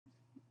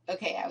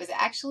Okay, I was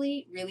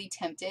actually really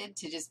tempted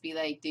to just be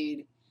like,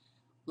 dude,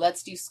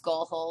 let's do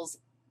skull holes,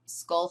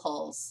 skull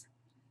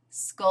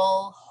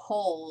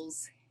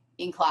holes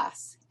in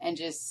class and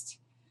just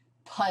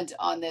punt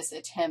on this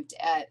attempt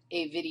at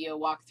a video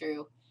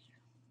walkthrough.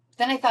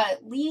 Then I thought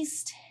at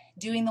least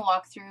doing the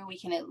walkthrough, we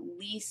can at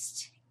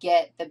least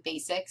get the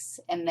basics,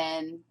 and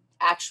then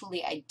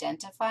actually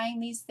identifying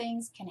these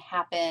things can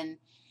happen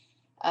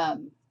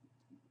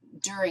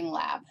during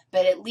lab.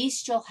 But at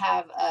least you'll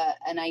have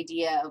an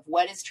idea of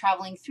what is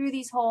traveling through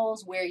these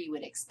holes, where you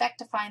would expect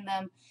to find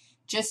them.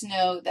 Just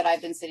know that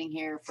I've been sitting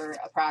here for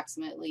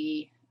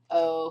approximately,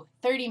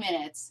 30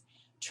 minutes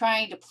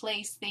trying to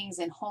place things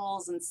in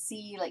holes and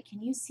see, like,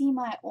 can you see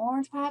my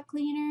orange pipe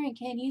cleaner? And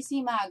can you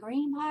see my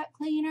green pipe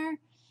cleaner?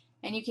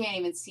 And you can't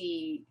even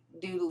see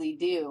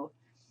doodly-doo,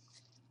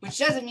 which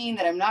doesn't mean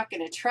that I'm not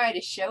going to try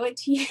to show it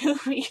to you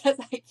because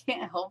I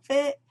can't help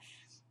it.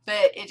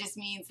 But it just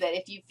means that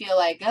if you feel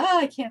like, oh,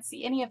 I can't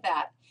see any of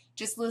that,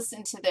 just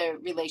listen to the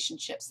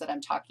relationships that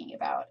I'm talking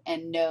about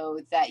and know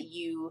that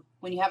you,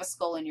 when you have a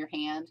skull in your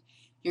hand,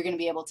 you're going to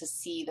be able to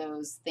see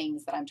those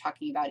things that I'm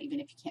talking about even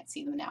if you can't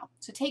see them now.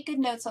 So take good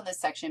notes on this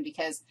section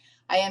because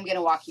I am going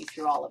to walk you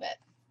through all of it.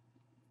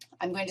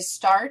 I'm going to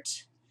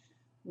start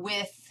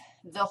with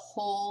the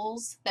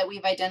holes that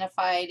we've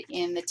identified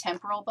in the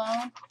temporal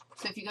bone.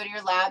 So if you go to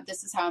your lab,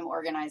 this is how I'm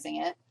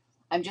organizing it.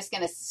 I'm just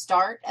going to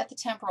start at the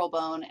temporal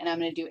bone, and I'm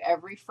going to do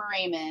every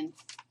foramen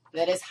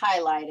that is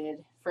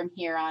highlighted from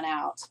here on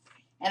out.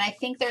 And I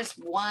think there's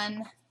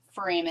one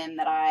foramen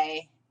that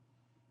I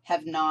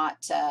have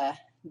not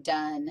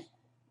done.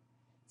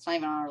 It's not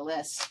even on our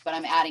list, but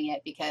I'm adding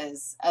it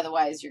because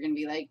otherwise you're going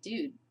to be like,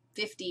 dude,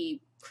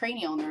 50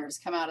 cranial nerves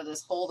come out of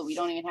this hole that we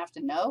don't even have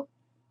to know?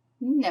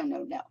 No,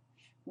 no, no.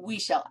 We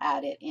shall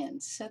add it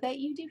in so that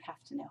you do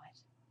have to know it.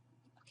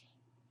 Okay.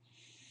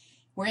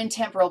 We're in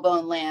temporal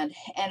bone land,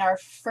 and our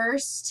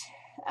first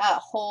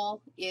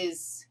hole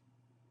is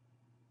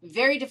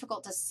very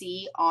difficult to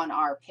see on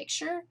our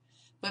picture,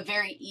 but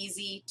very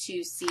easy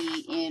to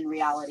see in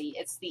reality.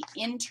 It's the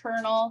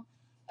internal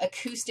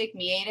acoustic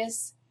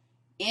meatus,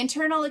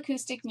 internal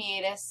acoustic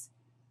meatus,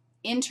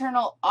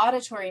 internal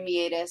auditory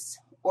meatus,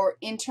 or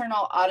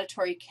internal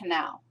auditory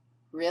canal.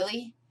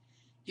 Really?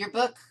 Your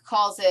book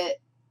calls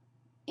it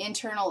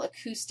internal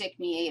acoustic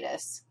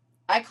meatus.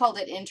 I called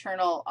it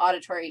internal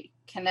auditory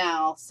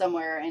canal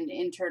somewhere and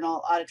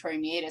internal auditory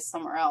meatus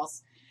somewhere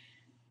else.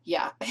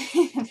 Yeah,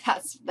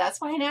 that's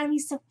why anatomy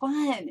is so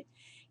fun,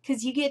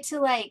 because you get to,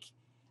 like,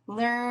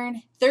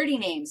 learn 30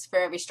 names for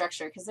every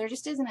structure because there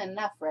just isn't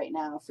enough right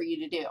now for you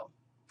to do.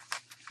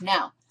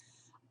 Now,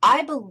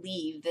 I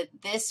believe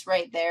that this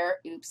right there,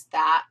 oops,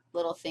 that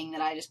little thing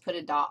that I just put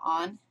a dot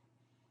on,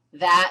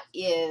 that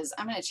is,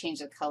 I'm going to change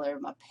the color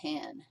of my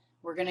pen.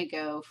 We're going to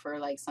go for,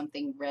 like,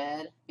 something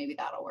red. Maybe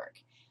that'll work.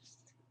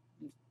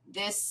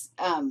 This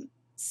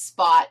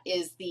spot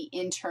is the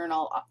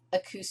internal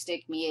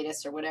acoustic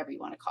meatus, or whatever you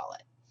want to call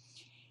it.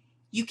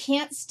 You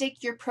can't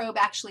stick your probe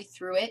actually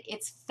through it.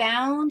 It's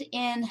found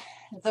in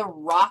the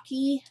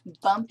rocky,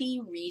 bumpy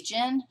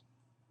region.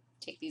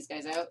 Take these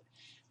guys out.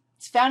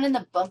 It's found in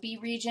the bumpy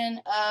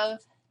region of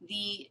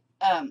the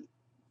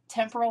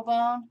temporal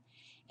bone,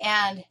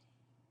 and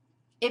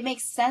it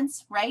makes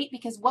sense, right?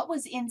 Because what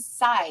was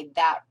inside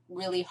that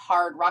really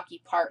hard,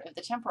 rocky part of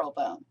the temporal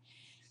bone?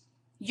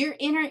 Your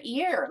inner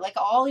ear, like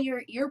all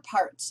your ear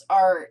parts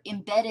are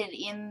embedded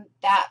in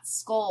that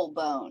skull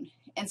bone.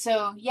 And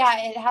so,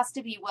 yeah, it has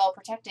to be well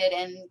protected,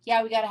 and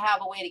yeah, we got to have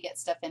a way to get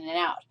stuff in and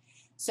out.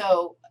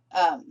 So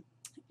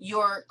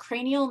your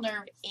cranial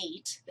nerve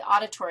 8, the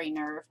auditory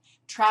nerve,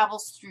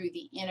 travels through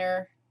the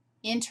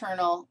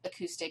internal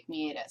acoustic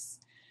meatus.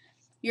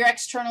 Your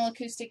external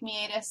acoustic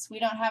meatus, we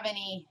don't have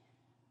any,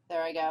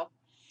 there I go,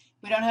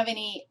 we don't have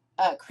any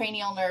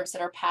cranial nerves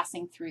that are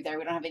passing through there.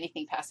 We don't have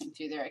anything passing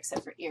through there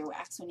except for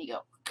earwax when you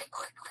go.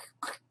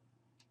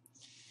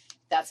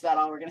 That's about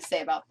all we're going to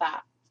say about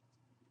that.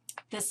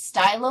 The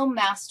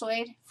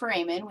stylomastoid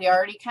foramen, we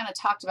already kind of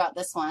talked about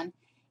this one.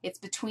 It's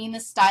between the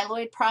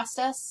styloid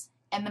process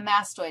and the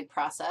mastoid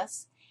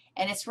process,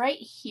 and it's right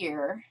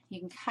here.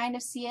 You can kind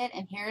of see it,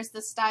 and here's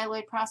the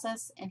styloid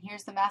process, and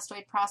here's the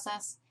mastoid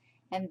process,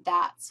 and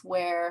that's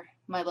where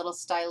my little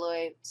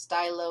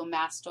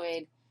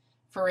stylomastoid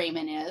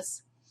foramen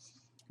is.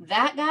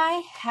 That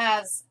guy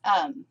has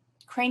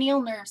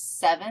cranial nerve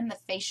 7, the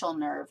facial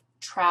nerve,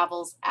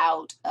 travels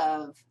out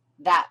of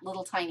that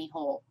little tiny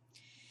hole.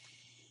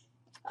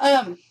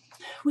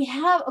 We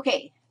have,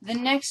 okay, the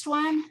next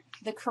one,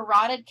 the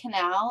carotid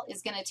canal,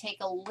 is going to take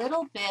a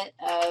little bit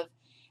of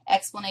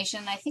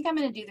explanation. I think I'm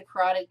going to do the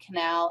carotid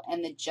canal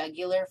and the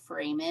jugular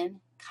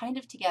foramen kind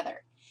of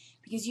together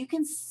because you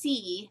can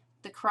see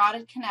the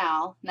carotid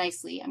canal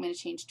nicely. I'm going to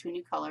change to a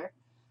new color.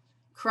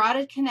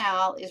 Carotid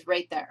canal is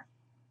right there.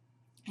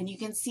 And you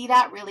can see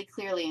that really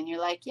clearly, and you're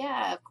like,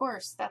 yeah, of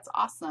course, that's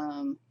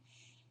awesome.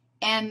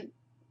 And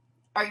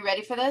are you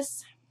ready for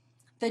this?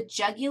 The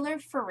jugular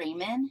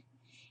foramen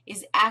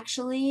is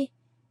actually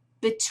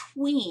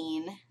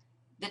between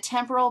the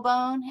temporal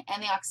bone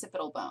and the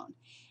occipital bone.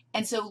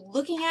 And so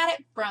looking at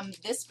it from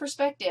this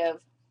perspective,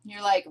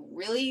 you're like,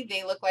 really?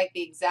 They look like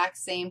the exact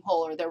same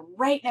hole, or they're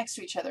right next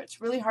to each other.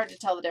 It's really hard to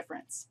tell the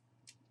difference.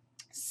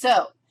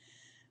 So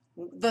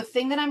the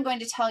thing that I'm going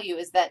to tell you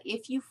is that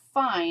if you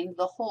find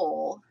the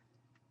hole,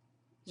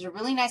 there's a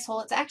really nice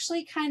hole. It's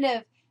actually kind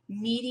of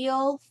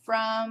medial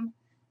from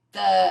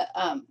the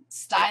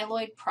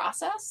styloid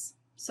process.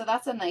 So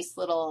that's a nice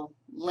little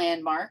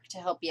landmark to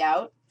help you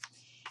out.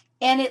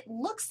 And it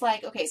looks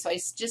like, okay, so I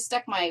just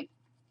stuck my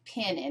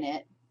pin in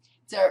it,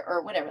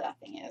 or whatever that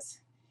thing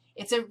is.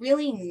 It's a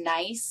really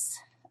nice,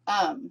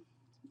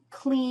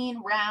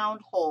 clean,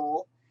 round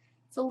hole.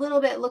 It's a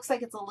little bit, looks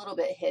like it's a little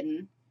bit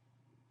hidden.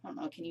 I don't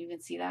know, can you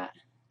even see that?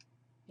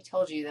 I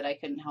told you that I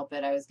couldn't help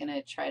it. I was going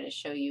to try to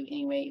show you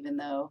anyway, even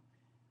though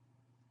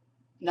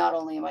not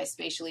only am I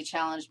spatially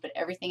challenged, but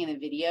everything in the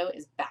video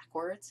is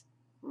backwards.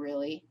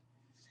 Really?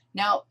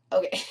 Now,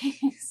 okay,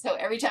 so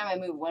every time I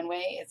move one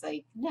way, it's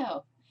like,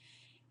 no,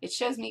 it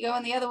shows me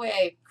going the other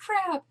way.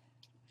 Crap.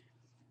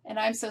 And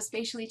I'm so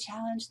spatially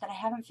challenged that I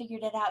haven't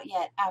figured it out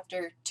yet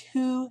after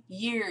 2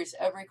 years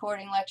of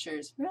recording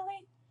lectures.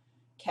 Really?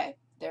 Okay,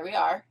 there we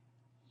are.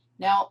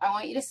 Now, I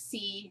want you to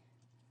see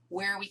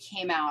where we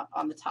came out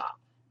on the top.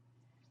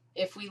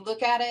 If we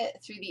look at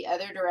it through the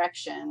other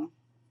direction,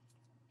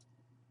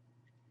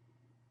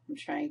 I'm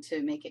trying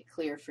to make it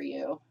clear for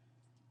you.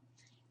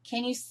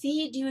 Can you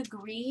see, do you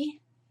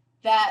agree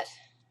that,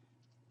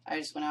 I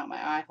just went out my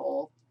eye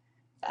hole.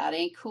 That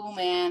ain't cool,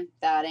 man.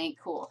 That ain't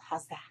cool.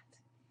 How's that?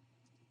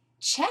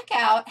 Check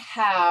out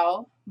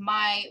how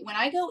when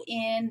I go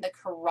in the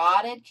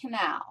carotid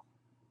canal,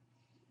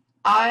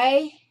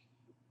 I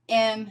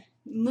am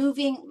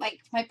moving,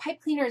 like my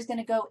pipe cleaner is going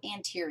to go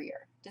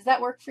anterior. Does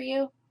that work for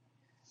you?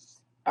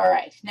 All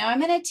right, now I'm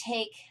going to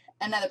take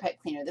another pipe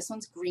cleaner. This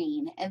one's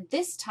green, and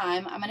this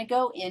time I'm going to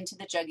go into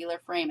the jugular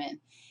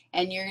foramen,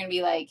 and you're going to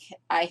be like,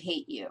 I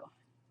hate you.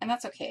 And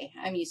that's okay.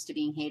 I'm used to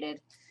being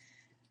hated.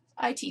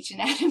 I teach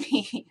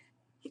anatomy.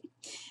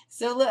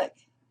 So look,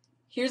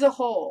 here's a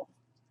hole,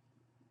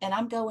 and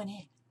I'm going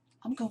in.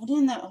 I'm going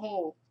in that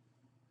hole.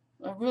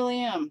 I really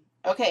am.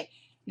 Okay,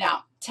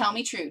 now tell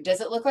me true. Does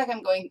it look like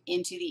I'm going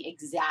into the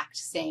exact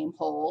same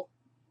hole?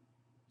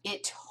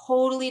 It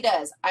totally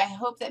does. I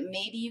hope that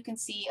maybe you can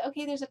see,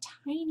 okay, there's a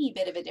tiny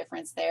bit of a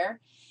difference there,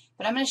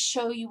 but I'm going to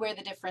show you where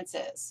the difference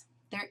is.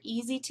 They're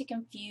easy to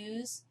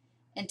confuse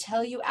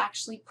until you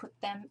actually put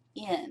them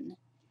in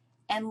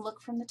and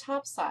look from the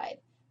top side.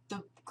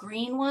 The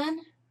green one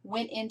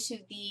went into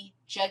the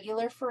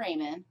jugular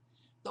foramen.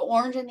 The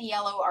orange and the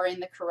yellow are in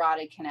the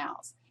carotid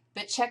canals.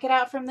 But check it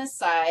out from this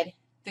side.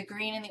 The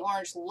green and the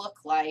orange look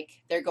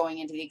like they're going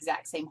into the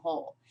exact same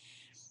hole.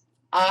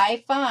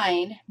 I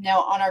find,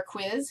 now on our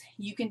quiz,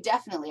 you can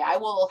definitely, I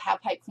will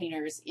have pipe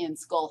cleaners in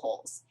skull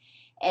holes.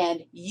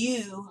 And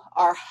you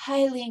are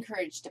highly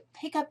encouraged to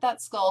pick up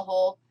that skull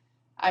hole,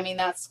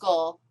 that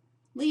skull,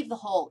 leave the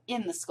hole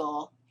in the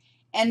skull,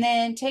 and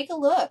then take a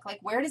look, like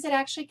where does it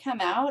actually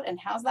come out and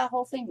how's that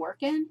whole thing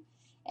working?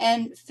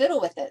 And fiddle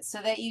with it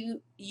so that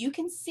you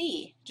can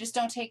see. Just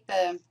don't take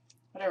the,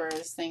 whatever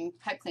this thing,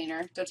 pipe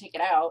cleaner, don't take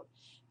it out.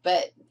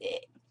 But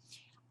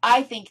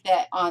I think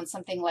that on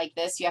something like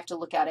this, you have to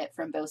look at it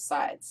from both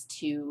sides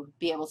to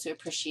be able to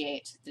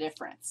appreciate the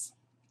difference.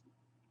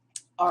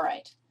 All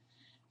right,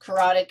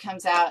 carotid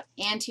comes out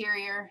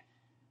anterior,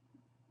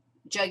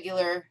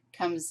 jugular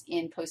comes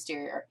in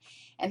posterior.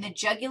 And the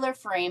jugular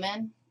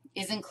foramen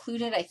is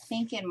included, I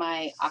think, in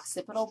my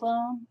occipital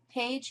bone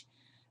page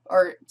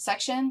or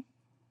section,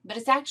 but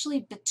it's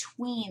actually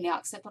between the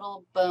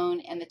occipital bone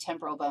and the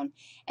temporal bone.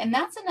 And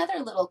that's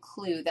another little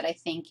clue that I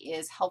think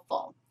is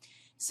helpful.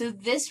 So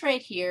this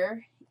right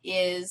here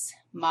is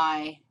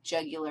my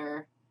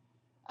jugular,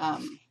 I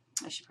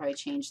should probably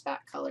change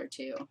that color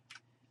too.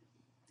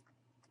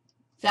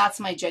 That's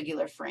my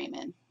jugular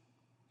foramen.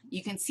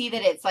 You can see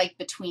that it's like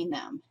between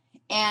them.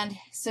 And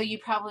so you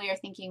probably are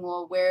thinking,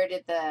 well, where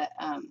did the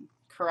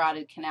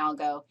carotid canal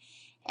go?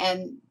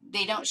 And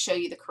they don't show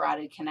you the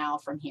carotid canal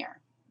from here.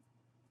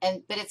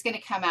 But it's going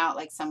to come out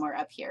like somewhere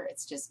up here.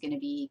 It's just going to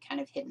be kind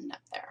of hidden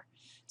up there.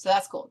 So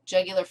that's cool,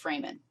 jugular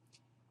foramen.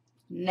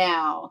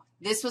 Now,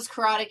 this was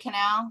carotid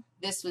canal,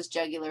 this was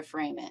jugular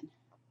foramen.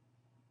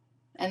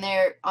 And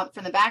they're,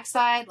 from the back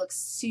side, looks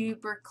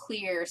super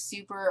clear,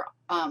 super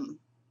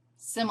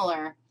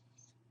similar.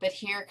 But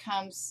here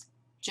comes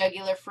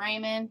jugular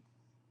foramen.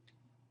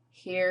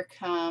 Here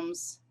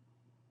comes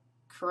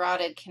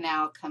carotid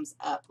canal, comes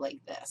up like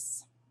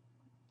this.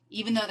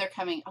 Even though they're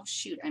coming, oh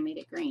shoot, I made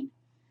it green.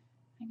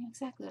 I knew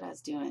exactly what I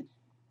was doing.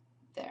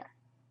 There,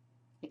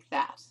 like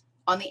that.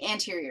 On the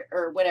anterior,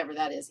 or whatever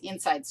that is,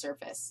 inside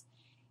surface.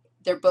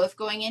 They're both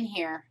going in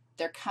here.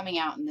 They're coming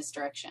out in this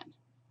direction.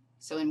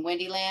 So in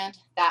Wendyland,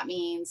 that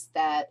means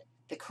that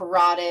the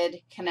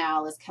carotid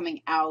canal is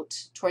coming out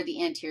toward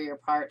the anterior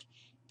part.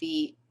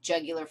 The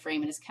jugular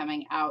foramen is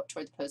coming out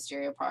toward the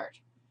posterior part.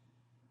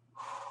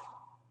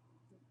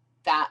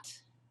 That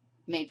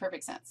made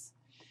perfect sense.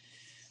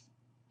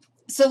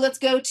 So let's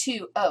go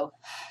to,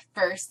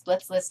 first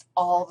let's list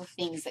all the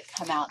things that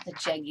come out the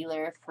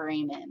jugular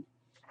foramen.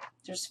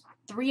 There's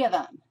 3 of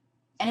them,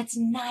 and it's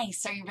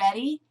nice. Are you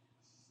ready?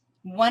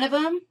 One of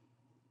them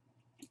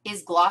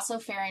is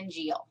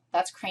glossopharyngeal.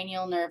 That's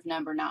cranial nerve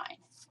number 9.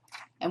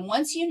 And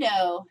once you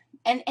know,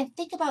 and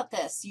think about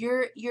this,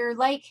 you're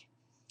like,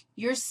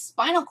 your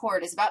spinal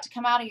cord is about to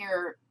come out of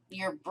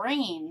your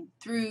brain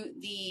through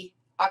the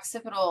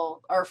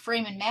occipital or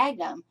foramen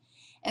magnum,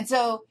 and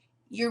so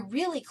you're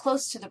really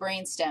close to the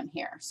brainstem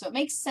here. So it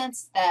makes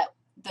sense that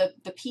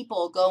the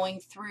people going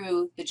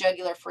through the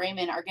jugular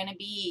foramen are going to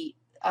be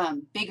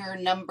bigger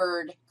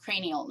numbered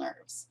cranial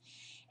nerves.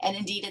 And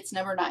indeed, it's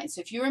number 9.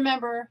 So if you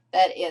remember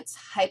that it's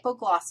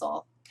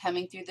hypoglossal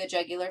coming through the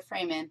jugular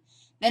foramen,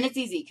 then it's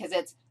easy because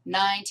it's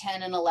 9,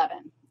 10, and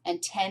 11.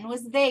 And 10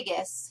 was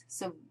vagus,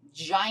 so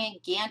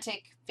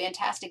gigantic,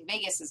 fantastic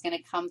vagus is going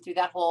to come through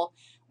that hole.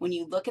 When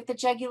you look at the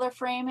jugular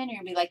foramen, you're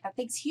going to be like, that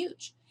thing's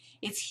huge.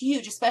 It's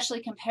huge,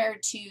 especially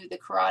compared to the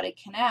carotid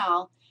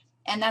canal.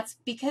 And that's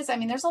because, I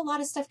mean, there's a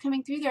lot of stuff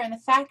coming through there. And the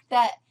fact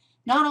that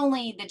not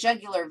only the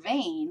jugular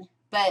vein,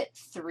 but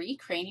 3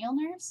 cranial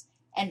nerves,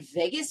 and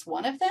vagus,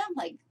 one of them,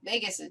 like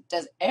vagus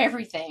does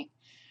everything.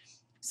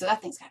 So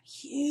that thing's got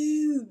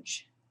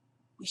huge.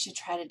 We should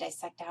try to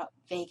dissect out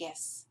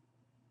vagus.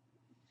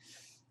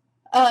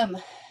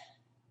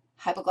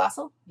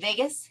 Hypoglossal,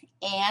 vagus,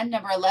 and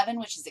number 11,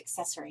 which is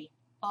accessory.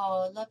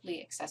 Oh,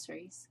 lovely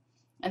accessories.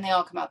 And they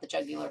all come out the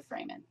jugular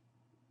foramen.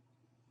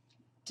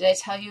 Did I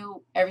tell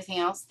you everything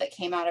else that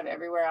came out of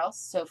everywhere else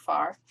so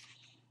far?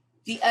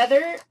 The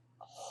other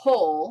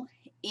hole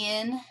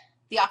in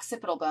the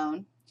occipital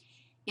bone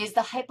is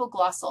the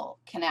hypoglossal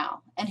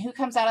canal. And who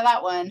comes out of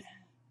that one?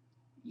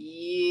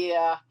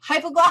 Yeah,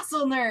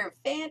 hypoglossal nerve.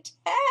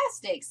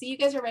 Fantastic. See, you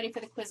guys are ready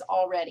for the quiz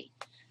already.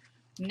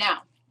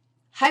 Now,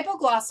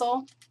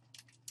 hypoglossal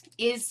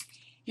is,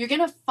 you're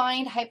going to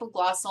find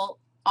hypoglossal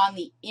on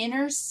the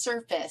inner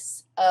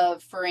surface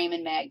of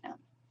foramen magnum.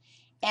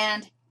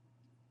 And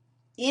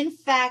in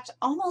fact,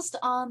 almost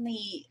on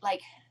the,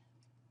 like,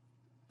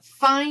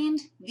 find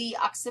the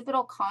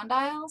occipital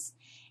condyles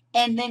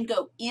and then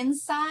go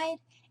inside,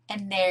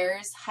 and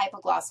there's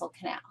hypoglossal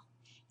canal.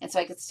 And so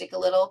I could stick a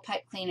little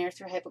pipe cleaner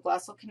through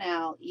hypoglossal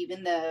canal,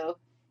 even though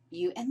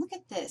you, and look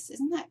at this,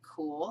 isn't that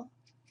cool?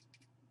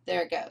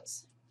 There it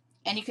goes.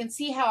 And you can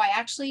see how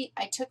I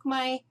took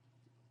my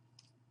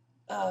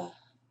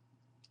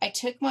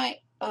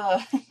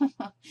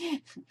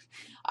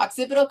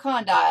occipital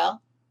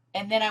condyle,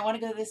 and then I want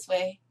to go this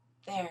way,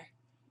 there.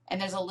 And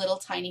there's a little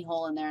tiny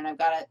hole in there, and I've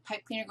got a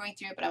pipe cleaner going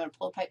through it, but I'm going to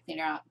pull a pipe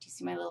cleaner out. Do you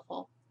see my little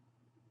hole?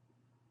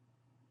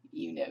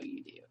 You know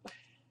you do.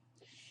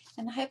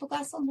 And the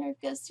hypoglossal nerve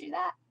goes through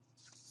that.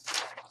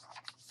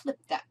 Flip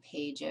that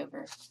page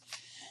over.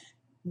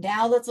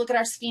 Now let's look at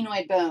our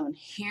sphenoid bone.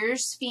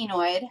 Here's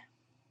sphenoid,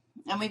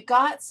 and we've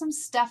got some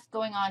stuff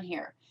going on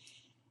here.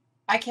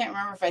 I can't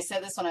remember if I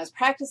said this when I was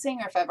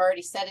practicing or if I've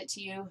already said it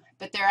to you,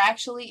 but there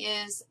actually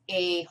is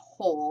a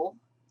hole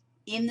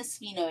in the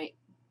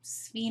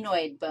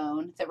sphenoid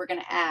bone that we're going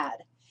to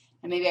add.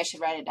 And maybe I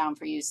should write it down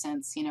for you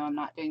since, you know, I'm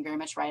not doing very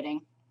much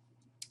writing.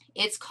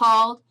 It's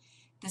called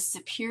the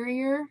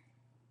superior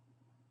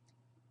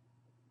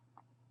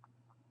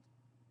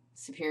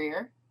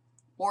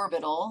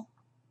orbital,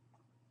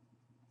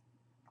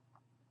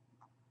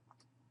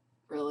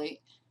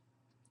 really,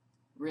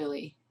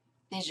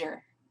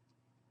 fissure.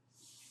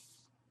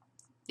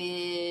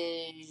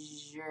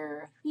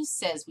 Fissure. Who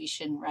says we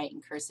shouldn't write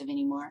in cursive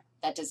anymore?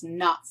 That does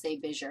not say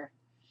fissure.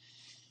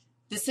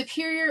 The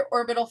superior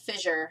orbital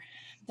fissure,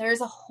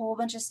 there's a whole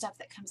bunch of stuff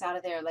that comes out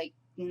of there, like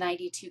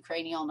 92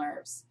 cranial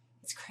nerves.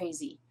 It's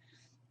crazy.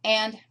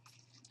 And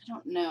I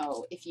don't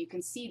know if you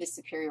can see the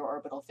superior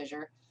orbital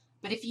fissure,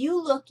 but if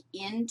you look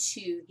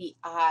into the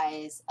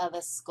eyes of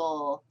a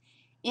skull,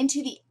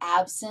 into the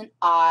absent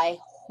eye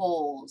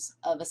holes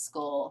of a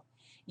skull,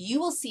 you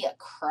will see a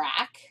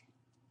crack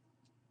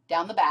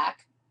down the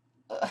back.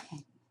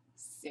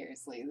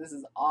 Seriously, this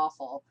is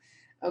awful.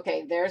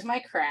 Okay, there's my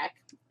crack.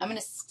 I'm going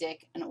to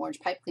stick an orange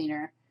pipe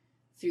cleaner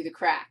through the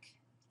crack.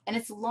 And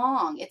it's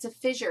long. It's a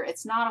fissure.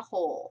 It's not a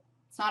hole.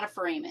 It's not a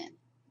foramen.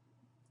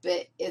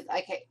 But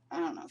I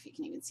don't know if you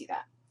can even see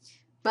that.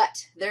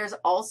 But there's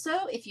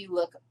also, if you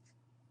look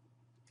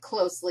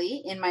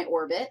closely in my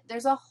orbit,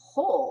 there's a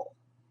hole.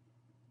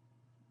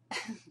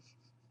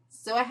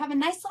 So I have a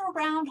nice little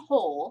round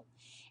hole,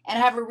 and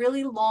I have a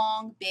really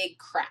long, big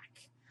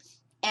crack.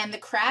 And the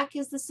crack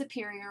is the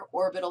superior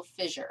orbital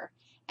fissure,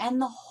 and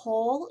the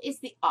hole is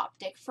the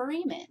optic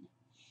foramen.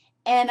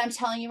 And I'm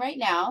telling you right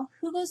now,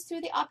 who goes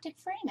through the optic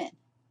foramen?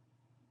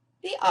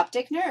 The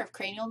optic nerve,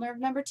 cranial nerve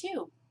number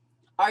 2.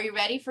 Are you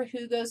ready for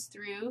who goes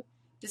through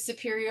the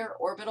superior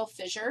orbital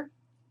fissure?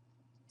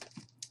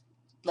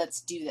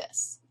 Let's do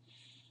this.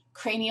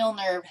 Cranial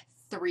nerve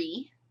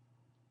 3,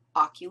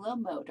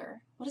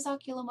 oculomotor. What does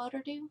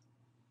oculomotor do?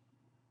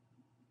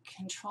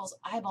 Controls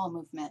eyeball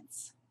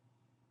movements.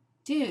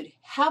 Dude,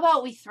 how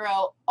about we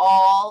throw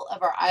all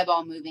of our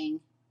eyeball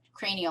moving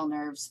cranial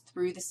nerves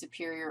through the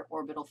superior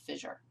orbital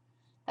fissure?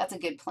 That's a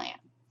good plan.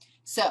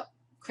 So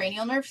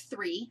cranial nerve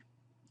 3,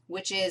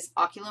 which is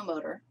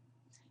oculomotor,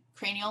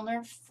 cranial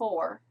nerve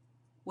 4,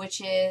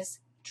 which is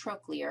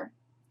trochlear,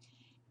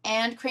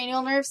 and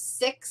cranial nerve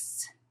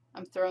 6,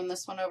 I'm throwing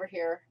this one over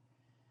here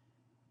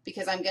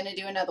because I'm going to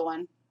do another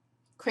one.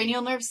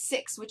 Cranial nerve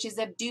 6, which is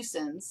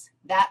abducens,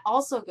 that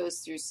also goes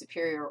through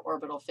superior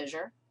orbital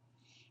fissure.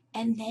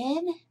 And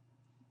then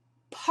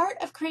part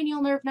of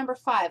cranial nerve number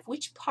 5,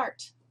 which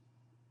part?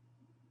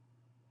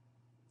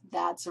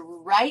 That's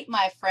right,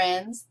 my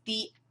friends,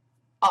 the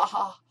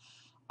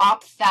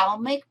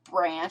ophthalmic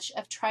branch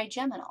of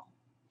trigeminal.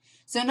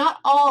 So not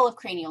all of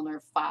cranial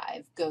nerve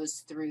 5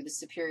 goes through the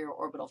superior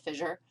orbital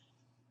fissure,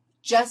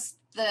 just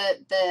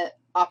the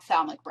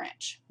ophthalmic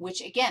branch,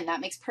 which, again, that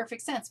makes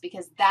perfect sense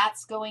because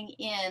that's going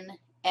in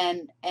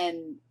and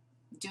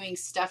doing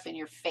stuff in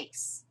your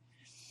face.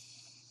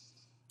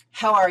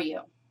 How are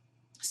you?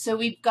 So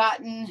we've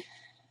gotten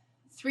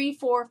 3,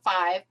 4,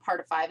 5, part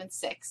of 5 and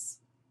 6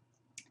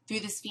 through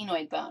the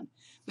sphenoid bone.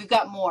 We've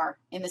got more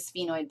in the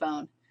sphenoid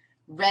bone.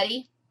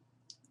 Ready?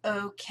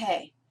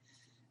 Okay.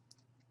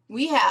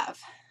 We have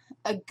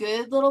a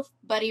good little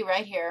buddy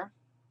right here,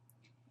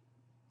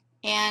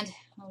 and,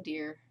 oh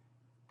dear,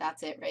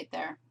 that's it right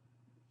there.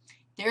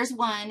 There's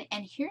one,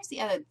 and here's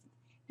the other.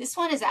 This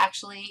one is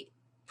actually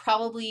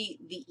probably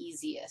the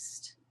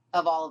easiest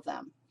of all of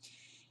them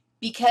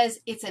because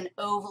it's an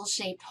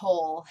oval-shaped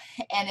hole,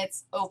 and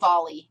it's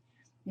ovale.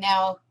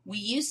 Now, we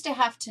used to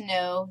have to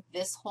know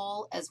this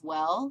hole as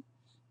well,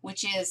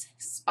 which is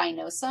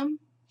spinosum.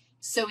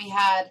 So we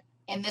had,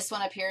 and this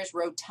one up here is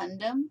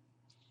rotundum.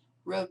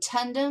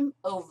 Rotundum,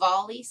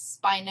 ovale,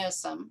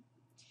 spinosum.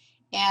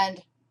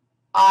 And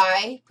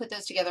I put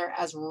those together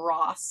as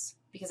Ross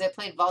because I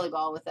played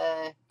volleyball with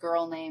a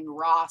girl named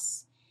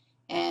Ross,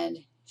 and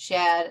she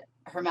had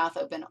her mouth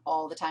open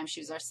all the time.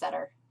 She was our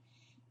setter.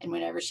 And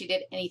whenever she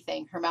did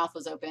anything, her mouth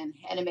was open,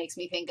 and it makes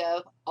me think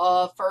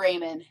of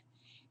foramen.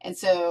 And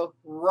so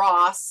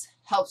Ross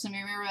helps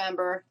me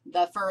remember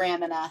the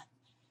foramina.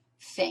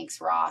 Thanks,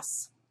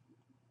 Ross.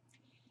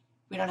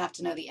 We don't have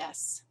to know the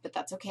S, but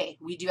that's okay.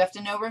 We do have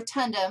to know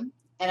rotundum,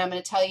 and I'm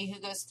going to tell you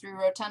who goes through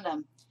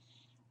rotundum.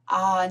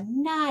 Ah,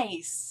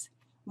 nice.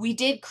 We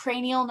did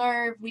cranial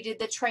nerve. We did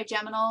the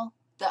trigeminal,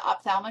 the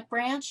ophthalmic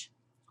branch.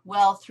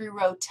 Well, through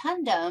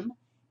rotundum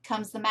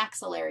comes the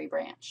maxillary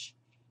branch,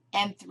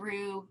 and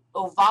through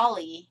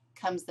ovale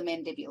comes the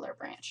mandibular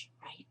branch,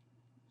 right?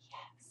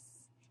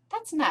 Yes.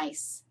 That's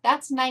nice.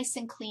 That's nice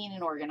and clean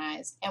and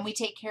organized, and we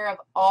take care of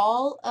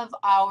all of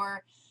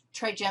our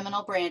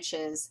trigeminal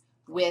branches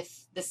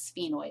with the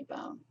sphenoid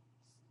bone.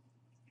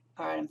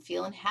 All right, I'm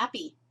feeling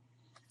happy.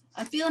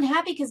 I'm feeling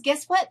happy because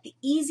guess what? The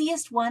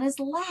easiest one is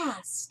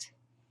last.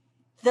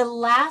 The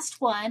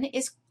last one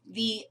is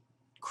the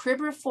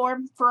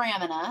cribriform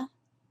foramina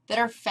that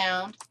are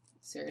found,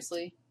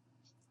 seriously,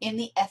 in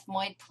the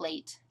ethmoid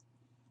plate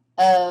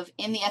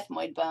in the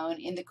ethmoid bone,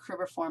 in the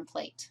cribriform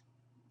plate.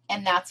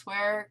 And that's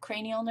where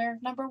cranial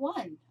nerve number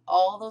 1,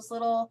 all those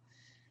little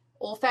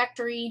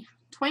olfactory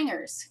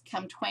twangers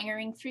come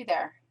twangering through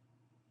there.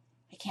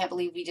 I can't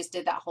believe we just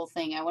did that whole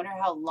thing. I wonder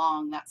how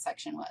long that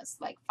section was,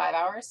 like 5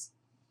 hours?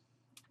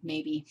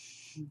 Maybe.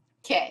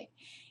 Okay.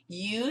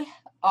 You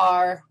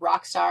are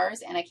rock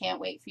stars, and I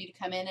can't wait for you to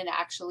come in and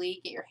actually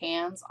get your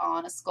hands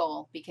on a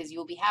skull because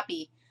you'll be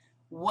happy.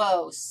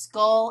 Whoa,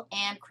 skull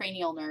and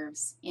cranial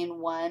nerves in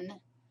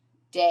one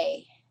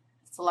day.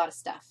 That's a lot of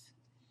stuff.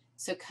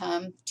 So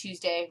come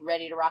Tuesday,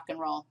 ready to rock and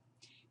roll.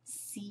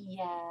 See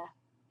ya.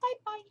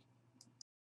 Bye-bye.